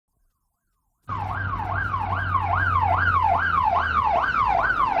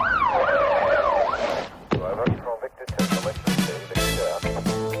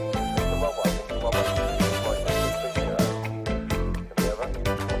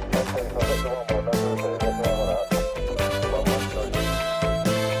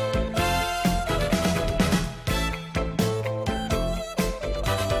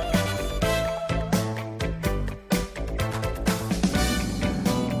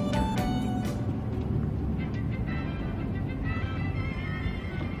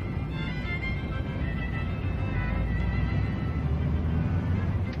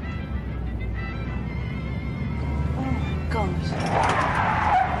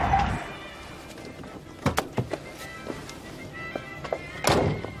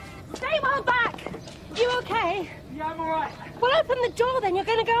Open the door, then. You're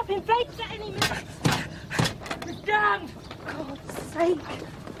going to go up in flames at any minute. We're down. For God's sake.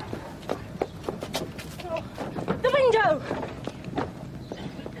 Oh, the window.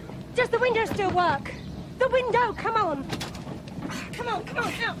 Does the window still work? The window, come on. Come on,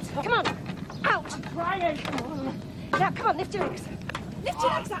 out. Come on, out. I'm trying. Now, come on, lift your legs. Lift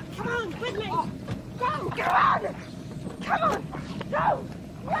your legs up. Come on, with me. Go, go on. Come on. Go.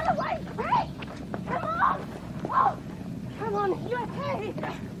 Run away, quick. Come on. Oh. Come on, you okay?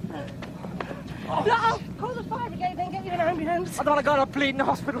 Look, I'll call the fire brigade, then get you an ambulance. I don't want to go to a bleeding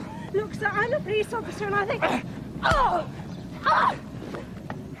hospital. Look, sir, I'm a police officer, and I think... Oh! Ah!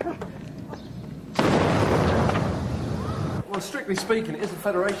 Well, strictly speaking, it is a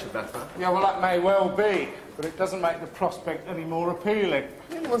federation matter. Yeah, well, that may well be, but it doesn't make the prospect any more appealing.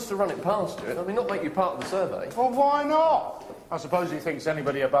 He only wants to run it past you, I mean, not make you part of the survey. Well, why not? I suppose he thinks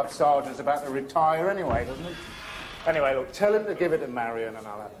anybody above sergeant's about to retire anyway, doesn't he? Anyway, look, tell him to give it to Marion and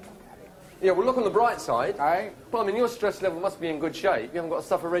I'll have it. Yeah, well, look on the bright side. Eh? Well, I mean, your stress level must be in good shape. You haven't got to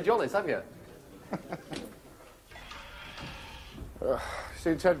suffer Reg Ellis, have you?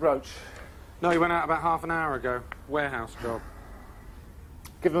 Seen Ted Roach? No, he went out about half an hour ago. Warehouse job.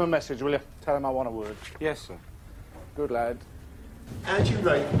 Give him a message, will you? Tell him I want a word. Yes, sir. Good lad. How do you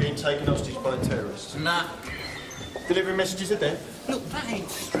rate being taken hostage by terrorists? Nah. Delivering messages of death? Look, that ain't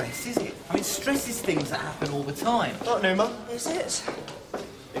stress, is it? I mean, stress is things that happen all the time. Not Numa. Is it?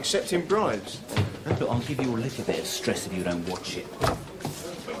 Accepting bribes. Look, I'll give you a little bit of stress if you don't watch it.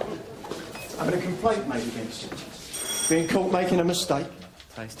 Having a complaint made against you. Being caught making a mistake.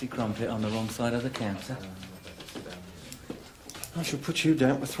 Tasty crumpet on the wrong side of the counter. I shall put you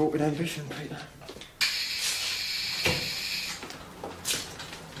down for thwarted ambition, Peter.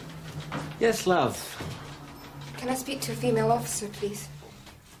 Yes, love. Can I speak to a female officer, please?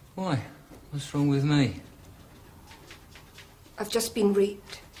 Why? What's wrong with me? I've just been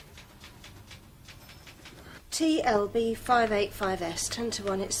raped. TLB 585S, 10 to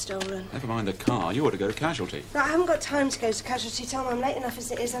 1, it's stolen. Never mind the car, you ought to go to casualty. Right, I haven't got time to go to casualty, Tom. I'm late enough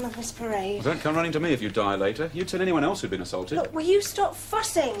as it is on this parade. Well, don't come running to me if you die later. You'd tell anyone else who'd been assaulted. Look, will you stop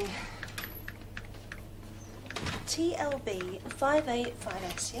fussing? TLB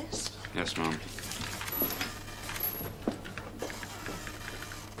 585S, yes? Yes, ma'am.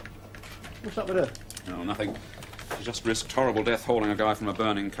 What's up with her? No, nothing. She just risked horrible death hauling a guy from a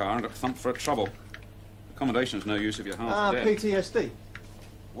burning car and got thumped for a trouble. Accommodation's no use if you're half dead. PTSD.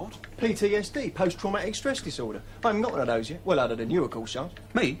 What? PTSD, post-traumatic stress disorder. I haven't got one of those yet. Well, other than you, of course, son.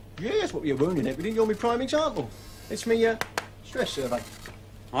 Me? Yes, what you're wounding everything. You're my prime example. It's me, stress survey.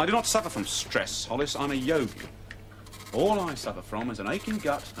 I do not suffer from stress, Hollis. I'm a yogi. All I suffer from is an aching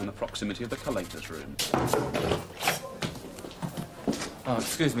gut and the proximity of the collator's room. Oh,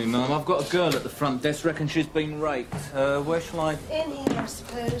 excuse me, Mum. I've got a girl at the front desk. Reckon she's been raped. Where shall I... In here, I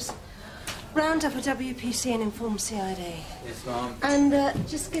suppose. Round up a WPC and inform CID. Yes, Mum. And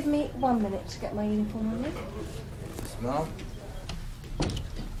just give me 1 minute to get my uniform on me. Yes, Mum.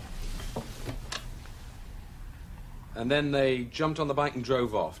 And then they jumped on the bike and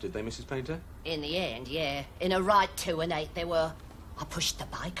drove off, did they, Mrs. Painter? In the end, yeah. In a right 2 and 8 they were. I pushed the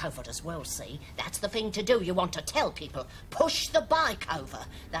bike over as well, see? That's the thing to do. You want to tell people. Push the bike over.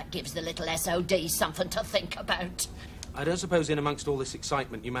 That gives the little SOD something to think about. I don't suppose in amongst all this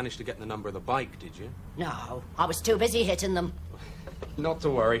excitement you managed to get the number of the bike, did you? No, I was too busy hitting them. Not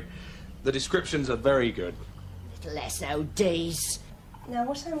to worry. The descriptions are very good. Little SODs. Now,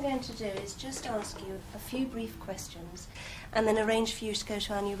 what I'm going to do is just ask you a few brief questions and then arrange for you to go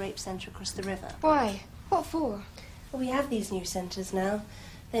to our new rape centre across the river. Why? What for? Well, we have these new centres now.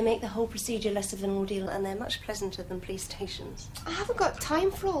 They make the whole procedure less of an ordeal and they're much pleasanter than police stations. I haven't got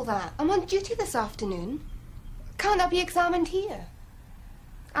time for all that. I'm on duty this afternoon. Can't I be examined here?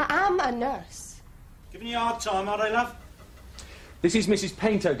 I am a nurse. Giving you a hard time, are they, love? This is Mrs.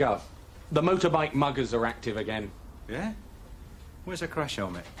 Painter, Gov. The motorbike muggers are active again. Yeah? Where's her crash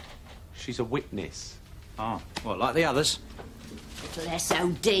helmet? She's a witness. Oh, what, like the others? Little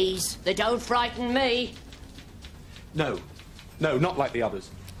SODs. They don't frighten me. No, not like the others.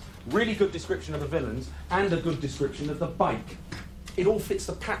 Really good description of the villains and a good description of the bike. It all fits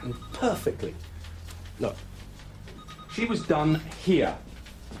the pattern perfectly. Look, she was done here,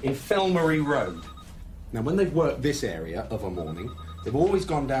 in Felmery Road. Now, when they've worked this area of a morning, they've always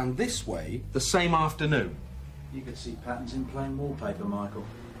gone down this way the same afternoon. You could see patterns in plain wallpaper, Michael.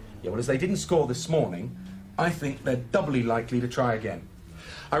 Yeah, well, as they didn't score this morning, I think they're doubly likely to try again.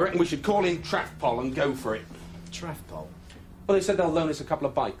 I reckon we should call in Trafpol and go for it. Trafpol? Well, they said they'll loan us a couple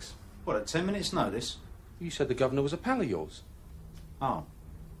of bikes. What, at 10 minutes' notice? You said the governor was a pal of yours. Oh,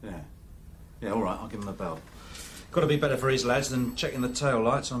 yeah. Yeah, all right, I'll give him a bell. Got to be better for his lads than checking the tail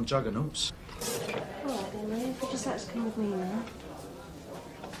lights on juggernauts. All right then, Ray, if you just like to come with me now.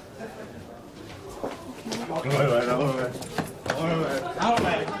 All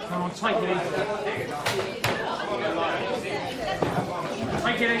right. Come on, take it easy.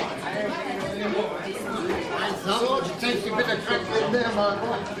 Take it easy. Sarge, it takes a bit of crackling there,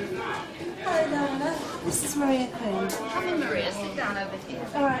 Michael. Hello, Lola. This is Maria Quinn. Come in, Maria. Sit down over here.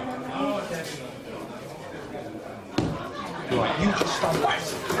 All right, now, Maria. Right, you just stand back.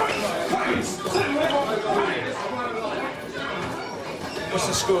 What's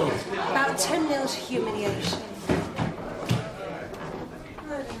the score? About 10-0 to humiliation. I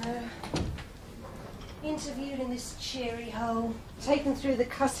don't know. Interviewed in this cheery hole, taken through the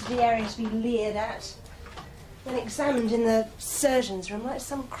custody area to be leered at, then examined in the surgeon's room like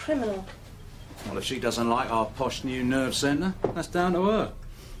some criminal. Well, if she doesn't like our posh new nerve centre, that's down to her.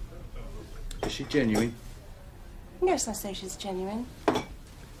 Is she genuine? Yes, I say she's genuine.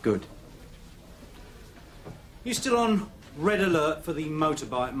 Good. You still on red alert for the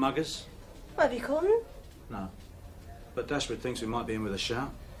motorbike muggers? What have you called them? No. But Dashwood thinks we might be in with a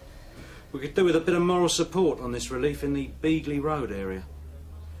shout. We could do with a bit of moral support on this relief in the Beagley Road area.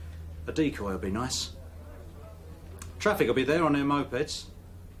 A decoy would be nice. Traffic will be there on their mopeds.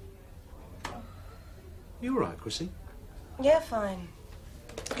 You all right, Chrissy? Yeah, fine.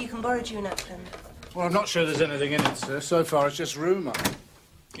 You can borrow June Upland. Well, I'm not sure there's anything in it, sir. So far, it's just rumour.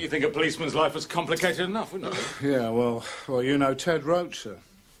 You think a policeman's life was complicated enough, wouldn't you? Yeah, well, you know Ted Roach, sir.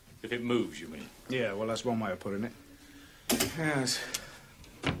 If it moves, you mean? Yeah, well, that's one way of putting it. Yes.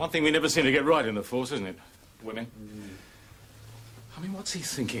 One thing we never seem to get right in the force, isn't it? Women. I mean, what's he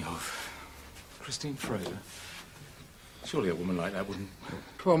thinking of? Christine Frazer? Surely a woman like that wouldn't...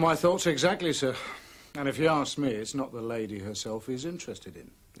 Well, my thoughts exactly, sir. And if you ask me, it's not the lady herself he's interested in.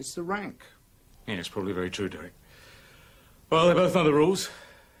 It's the rank. Yeah, it's probably very true, Derek. Well, they both know the rules.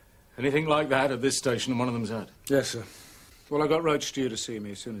 Anything like that at this station, and one of them's out. Yes, sir. Well, I got Roach due to see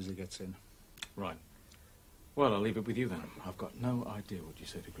me as soon as he gets in. Right. Well, I'll leave it with you then. I've got no idea what you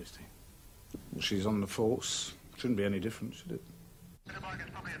say to Christine. Well, she's on the force. Shouldn't be any different, should it? The bike is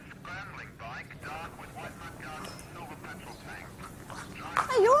probably a scrambling bike, dark with white mudguard and silver petrol tank.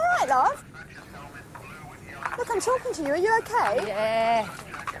 Hey, you all right, love? Look, I'm talking to you. Are you okay? Yeah.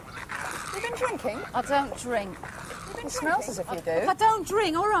 You been drinking? I don't drink. It smells as if you do. If I don't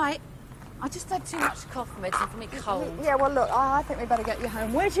drink, all right. I just had too much cough medicine for me cold. Yeah, well, look, I think we better get you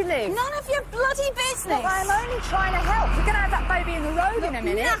home. Where do you live? None of your bloody business. Look, I'm only trying to help. You're going to have that baby in the road in a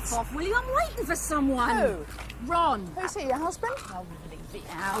minute. Naff off, will you? I'm waiting for someone. Who? Ron. Who's he, your husband? Oh, leave it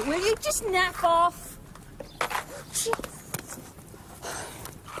out, will you? Just naff off.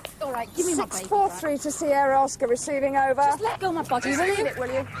 All right, give me my baby. 643 to Sierra Oscar receiving over. Just let go of my body, will you? Leave it,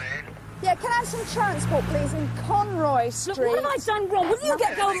 will you? Yeah, can I have some transport, please, in Conroy Street? Look, what have I done wrong? Will you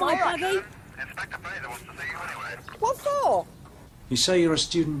get go of my buggy? Inspector Frazer wants to see you anyway. What for? You say you're a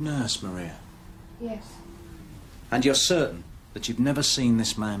student nurse, Maria? Yes. And you're certain that you've never seen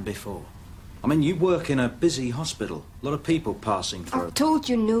this man before? I mean, you work in a busy hospital. A lot of people passing through. I told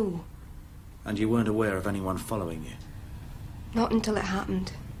you no. And you weren't aware of anyone following you? Not until it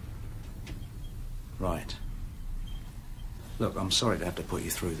happened. Right. Look, I'm sorry to have to put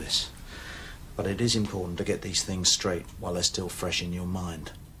you through this. But it is important to get these things straight while they're still fresh in your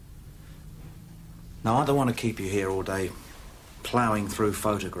mind. Now, I don't want to keep you here all day ploughing through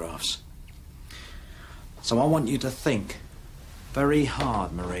photographs. So I want you to think very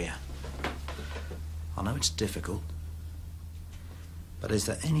hard, Maria. I know it's difficult, but is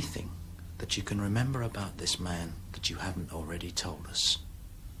there anything that you can remember about this man that you haven't already told us?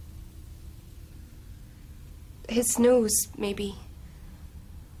 His nose, maybe.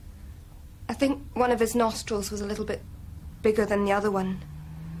 I think one of his nostrils was a little bit bigger than the other one.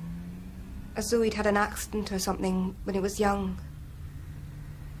 As though he'd had an accident or something when he was young.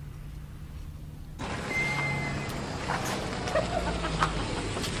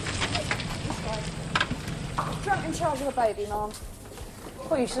 Drunk in charge of a baby, Mom.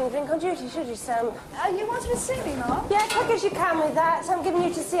 Well, you shouldn't drink on duty, should you, Sam? You wanted to see me, Mom? Yeah, quick as you can with that. I'm giving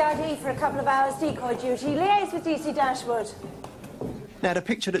you to CID for a couple of hours decoy duty. Liaise with DC Dashwood. Now, the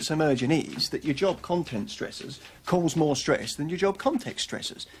picture that's emerging is that your job content stressors cause more stress than your job context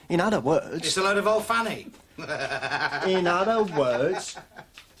stressors. In other words... It's a load of old fanny. In other words,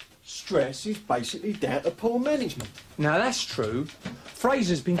 stress is basically down to poor management. Now, that's true.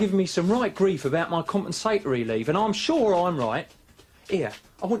 Fraser's been giving me some right grief about my compensatory leave, and I'm sure I'm right. Here,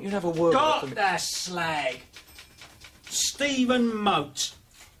 I want you to have a word Got with that slag! Stephen Moat.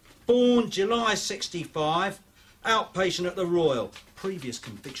 Born July 65, outpatient at the Royal. Previous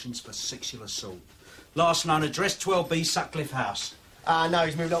convictions for sexual assault. Last known address, 12B Sutcliffe House. No,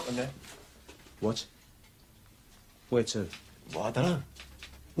 he's moved up from there. What? Where to? Well, I don't know.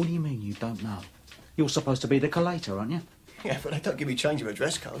 What do you mean you don't know? You're supposed to be the collator, aren't you? Yeah, but they don't give me change of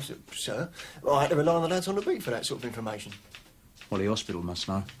address cards, sir. Well, I had to rely on the lads on the beat for that sort of information. Well, the hospital must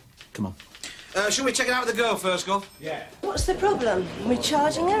know. Come on. Shall we check it out with the girl first, Gov? Yeah. What's the problem? Are we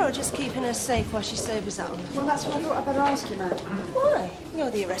charging her or just keeping her safe while she sobers up? Well, that's what I thought I'd better ask you, ma'am. Why?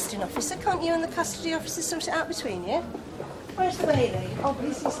 You're the arresting officer. Can't you and the custody officer sort it out between you? Where's the baby? Oh,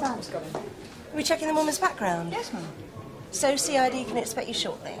 police stamp's got him. Are we checking the woman's background? Yes, ma'am. So CID can expect you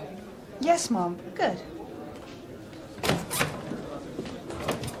shortly? Yes, ma'am. Good.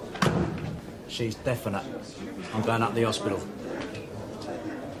 She's definite. I'm going up the hospital.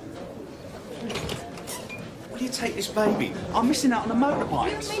 Will you take this baby? I'm missing out on the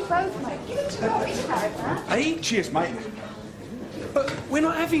motorbikes. You and me both, mate. Give it to Roach, man. Hey, cheers, mate. But we're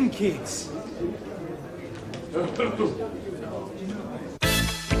not having kids.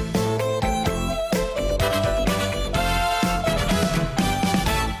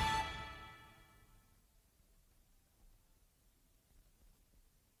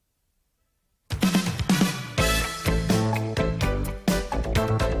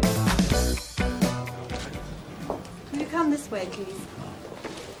 This way, please.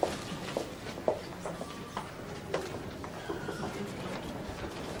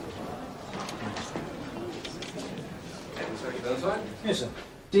 Burnside? Yes, sir.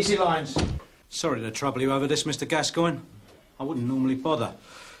 DC lines. Sorry to trouble you over this, Mr. Gascoigne. I wouldn't normally bother,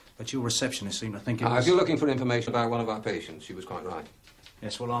 but your receptionist seemed to think it was... If you're looking for information about one of our patients, she was quite right.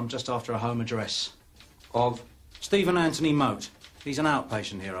 Yes, well, I'm just after a home address. Of? Stephen Anthony Moat. He's an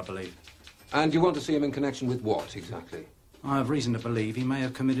outpatient here, I believe. And you want to see him in connection with what, exactly? I have reason to believe he may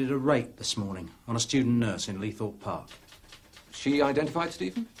have committed a rape this morning on a student nurse in Leathorpe Park. She identified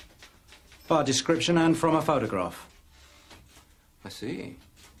Stephen? By description and from a photograph. I see.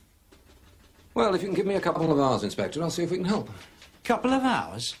 Well, if you can give me a couple of hours, Inspector, I'll see if we can help. Couple of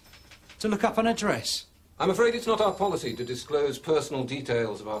hours? To look up an address? I'm afraid it's not our policy to disclose personal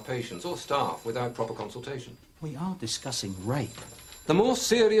details of our patients or staff without proper consultation. We are discussing rape. The more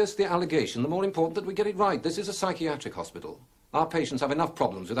serious the allegation, the more important that we get it right. This is a psychiatric hospital. Our patients have enough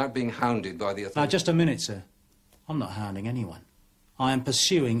problems without being hounded by the authorities. Now, just a minute, sir. I'm not hounding anyone. I am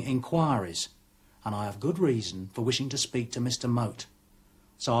pursuing inquiries, and I have good reason for wishing to speak to Mr. Moat.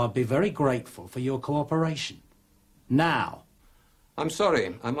 So I'd be very grateful for your cooperation. Now. I'm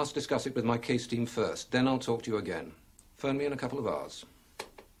sorry. I must discuss it with my case team first. Then I'll talk to you again. Phone me in a couple of hours.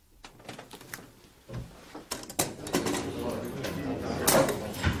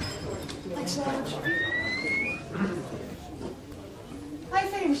 Thanks so much. How you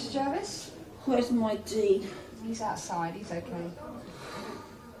feeling, Mr. Jervis? Where's my D? He's outside. He's okay.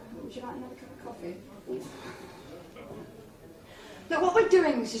 Would you like another cup of coffee? Look, what we're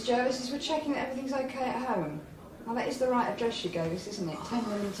doing, Mrs. Jervis, is we're checking that everything's okay at home. Now, that is the right address you gave us, isn't it? 10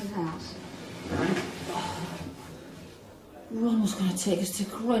 Willington House. Ron was going to take us to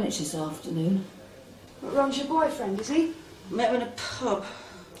Greenwich this afternoon. But Ron's your boyfriend, is he? Met him in a pub.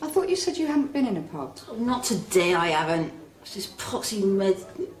 I thought you said you hadn't been in a pub. Oh, not today, I haven't. It's this poxy med...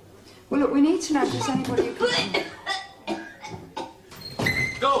 Well, look, we need to know if there's anybody who can...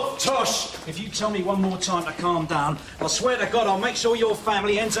 Go, Tosh! If you tell me one more time to calm down, I swear to God I'll make sure your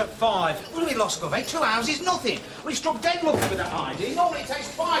family ends at 5. What have we lost, Gov? 2 hours is nothing. We struck dead looking for that ID. Normally it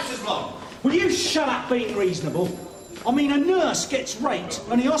takes twice as long. Will you shut up being reasonable? I mean, a nurse gets raped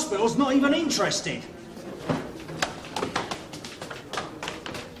and the hospital's not even interested.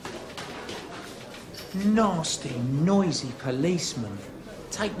 Nasty, noisy policeman.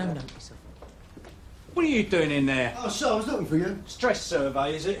 Take no notice of him. What are you doing in there? Oh, sir, I was looking for you. Stress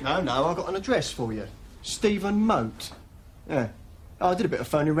survey, is it? No, I've got an address for you. Stephen Moat. Yeah. Oh, I did a bit of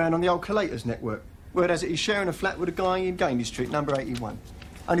phoning around on the old Collators network. Word has it he's sharing a flat with a guy in Gamey Street, number 81.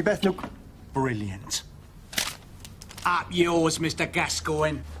 Only Bethnal... Brilliant. Up yours, Mr.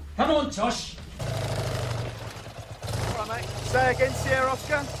 Gascoigne. Come on, Tosh. All right, mate. Say again, Sierra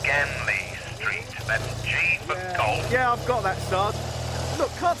Oscar. Ganley Street. That's G for golf. Yeah, I've got that, Sarge. Look,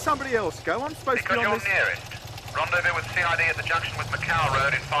 can't somebody else go? I'm supposed Because to be on you're this... nearest. Rendezvous with CID at the junction with Macau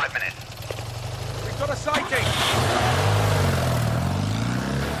Road in 5 minutes. We've got a sighting.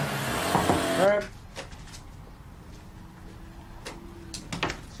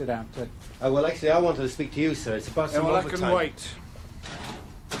 Sit down, Ted. Oh, well, actually, I wanted to speak to you, sir. It's about some well, overtime. I can wait.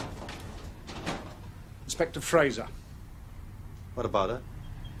 Inspector Frazer. What about her?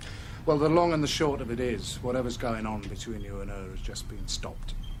 Well, the long and the short of it is, whatever's going on between you and her has just been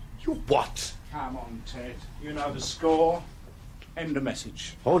stopped. You what? Come on, Ted. You know the score. End of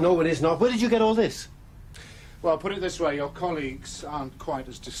message. Oh, no, it is not. Where did you get all this? Well, put it this way, your colleagues aren't quite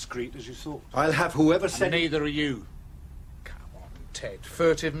as discreet as you thought. I'll have whoever And said... neither are you. Come on, Ted.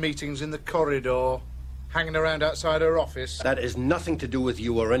 Furtive meetings in the corridor, hanging around outside her office. That has nothing to do with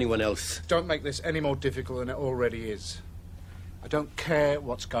you or anyone else. Don't make this any more difficult than it already is. I don't care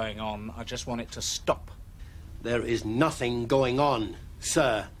what's going on. I just want it to stop. There is nothing going on,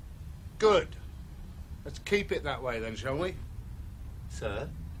 sir. Good. Let's keep it that way then, shall we? Sir?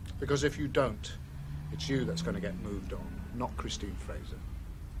 Because if you don't, it's you that's going to get moved on, not Christine Frazer.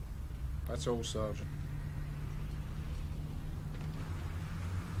 That's all, Sergeant.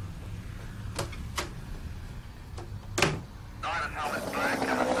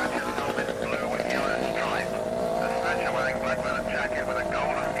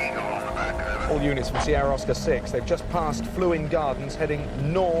 All units from Sierra Oscar 6. They've just passed Fluin Gardens, heading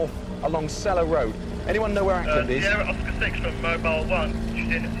north along Cellar Road. Anyone know where Ackland is? Sierra Oscar 6 from Mobile 1.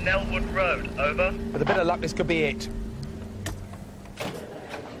 She's in Nellwood Road. Over. With a bit of luck, this could be it.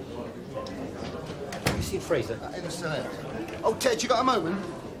 You seen Frazer? Ellison. Oh, Ted, you got a moment?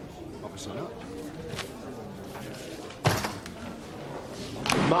 Obviously not.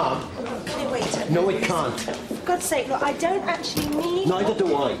 Mom? Can it wait? No, it can't. For God's sake, look, I don't actually mean... Neither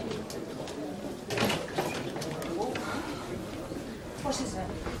do I. What is it?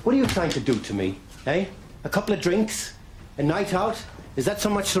 What are you trying to do to me, eh? A couple of drinks? A night out? Is that so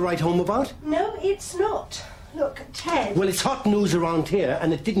much to write home about? No, it's not. Look, Ted... Well, it's hot news around here,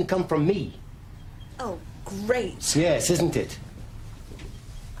 and it didn't come from me. Oh, great. Yes, isn't it?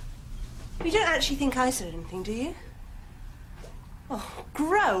 You don't actually think I said anything, do you? Oh,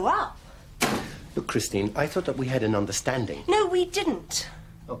 grow up. Look, Christine, I thought that we had an understanding. No, we didn't.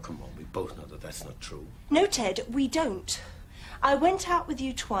 Oh, come on, we both know that that's not true. No, Ted, we don't. I went out with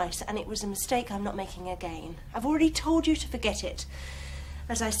you twice, and it was a mistake I'm not making again. I've already told you to forget it.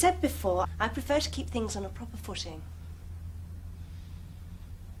 As I said before, I prefer to keep things on a proper footing.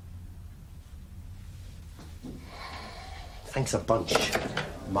 Thanks a bunch,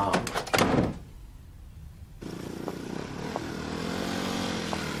 Mom.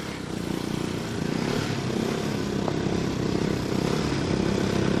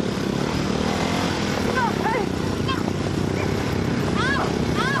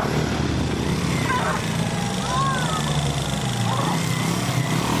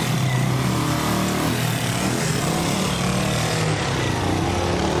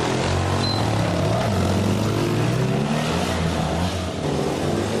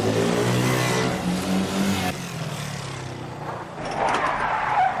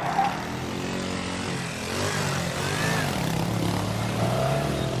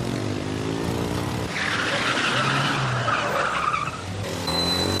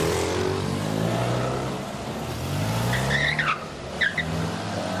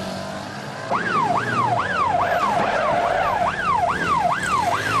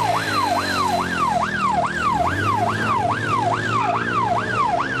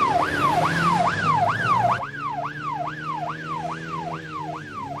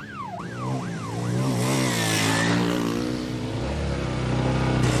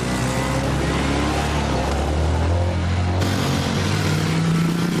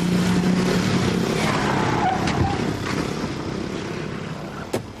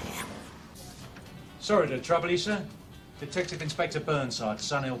 Sorry to trouble you, sir. Detective Inspector Burnside,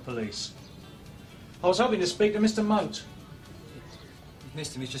 Scannell Police. I was hoping to speak to Mr. Moat. You've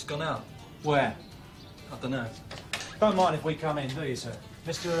missed him, he's just gone out. Where? I don't know. Don't mind if we come in, do you, sir?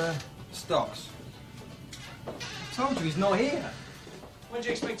 Mr. Stocks. Told you he's not here. When do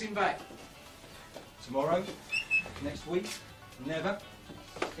you expect him back? Tomorrow? Next week? Never.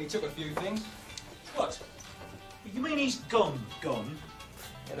 He took a few things. What? You mean he's gone? He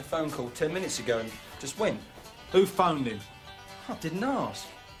had a phone call 10 minutes ago and just went. Who phoned him? I didn't ask.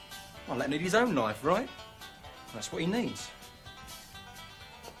 I'll let him lead his own life, right? That's what he needs.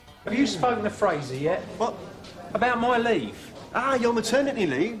 Have you spoken to Frazer yet? What? About my leave? Ah, your maternity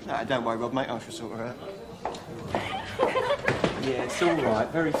leave? Ah, don't worry, Rob, mate, I shall sort her out. Yeah, it's all right.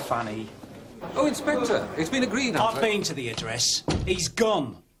 Very funny. Oh, Inspector, it's been agreed. I've been to the address. He's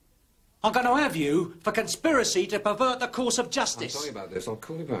gone. I'm going to have you for conspiracy to pervert the course of justice. I'm sorry about this. I'll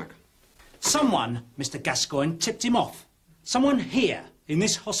call you back. Someone, Mr. Gascoigne, tipped him off. Someone here, in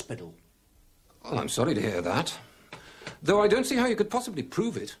this hospital. Well, I'm sorry to hear that. Though I don't see how you could possibly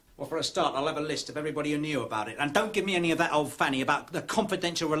prove it. Well, for a start, I'll have a list of everybody who knew about it. And don't give me any of that old fanny about the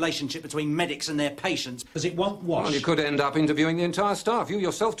confidential relationship between medics and their patients, because it won't wash. Well, you could end up interviewing the entire staff. You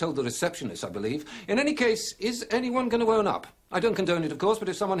yourself told the receptionist, I believe. In any case, is anyone going to own up? I don't condone it, of course, but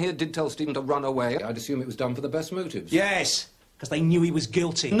if someone here did tell Stephen to run away, I'd assume it was done for the best motives. Yes. Because they knew he was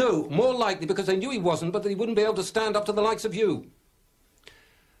guilty. No, more likely because they knew he wasn't, but that he wouldn't be able to stand up to the likes of you.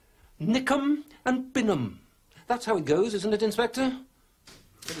 Nick 'em and bin 'em. That's how it goes, isn't it, Inspector?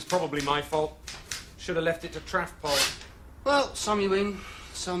 It was probably my fault. Should have left it to Traffpole. Well, some you win,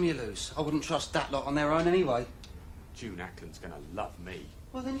 some you lose. I wouldn't trust that lot on their own anyway. June Ackland's going to love me.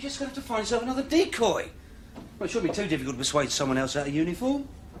 Well, then you're just going to have to find yourself another decoy. Well, it shouldn't be too difficult to persuade someone else out of uniform.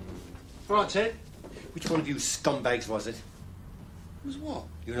 Right, Ted. Which one of you scumbags was it? Was what?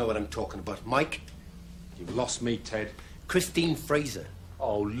 You know what I'm talking about. Mike? You've lost me, Ted. Christine Frazer.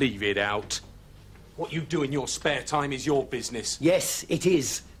 Oh, leave it out. What you do in your spare time is your business. Yes, it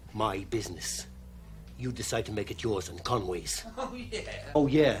is my business. You decide to make it yours and Conway's. Oh, yeah. Oh,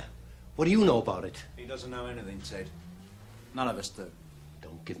 yeah? What do you know about it? He doesn't know anything, Ted. None of us do.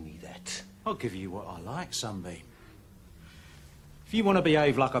 Don't give me that. I'll give you what I like, Sunbeam. If you want to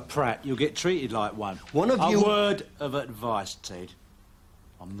behave like a prat, you'll get treated like one. One of you... A word of advice, Ted.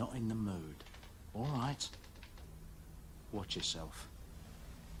 I'm not in the mood. All right? Watch yourself.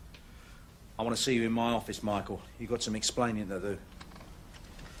 I want to see you in my office, Michael. You've got some explaining to do.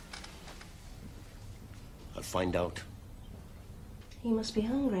 I'll find out. He must be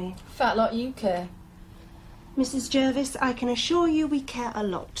hungry. Fat like you care. Mrs. Jervis, I can assure you we care a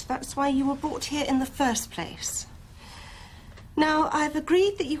lot. That's why you were brought here in the first place. Now, I've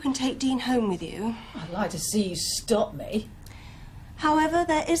agreed that you can take Dean home with you. I'd like to see you stop me. However,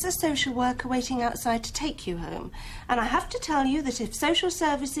 there is a social worker waiting outside to take you home. And I have to tell you that if social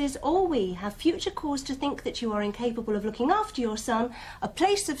services or we have future cause to think that you are incapable of looking after your son, a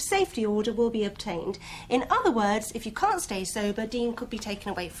place of safety order will be obtained. In other words, if you can't stay sober, Dean could be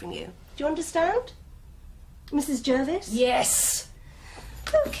taken away from you. Do you understand? Mrs. Jervis? Yes.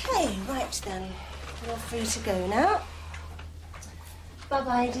 OK, right then. You're free to go now.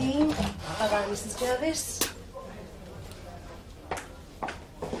 Bye-bye, Dean. Bye-bye, Mrs. Jervis.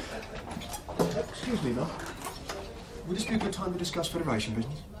 Excuse me, Mum. Would this be a good time to discuss Federation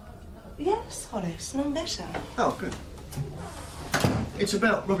business? Yes, Horace, none better. Oh, good. It's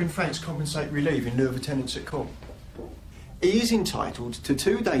about Robin Frank's compensatory leave in lieu of attendance at court. He is entitled to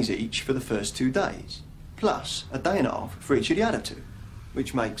 2 days each for the first 2 days, plus a day and a half for each of the other 2,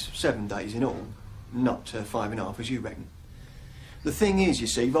 which makes 7 days in all, not 5.5 as you reckon. The thing is, you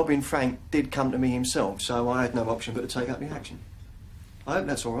see, Robin Frank did come to me himself, so I had no option but to take up the action. I hope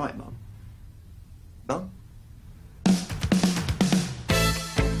that's all right, Mum. Mum?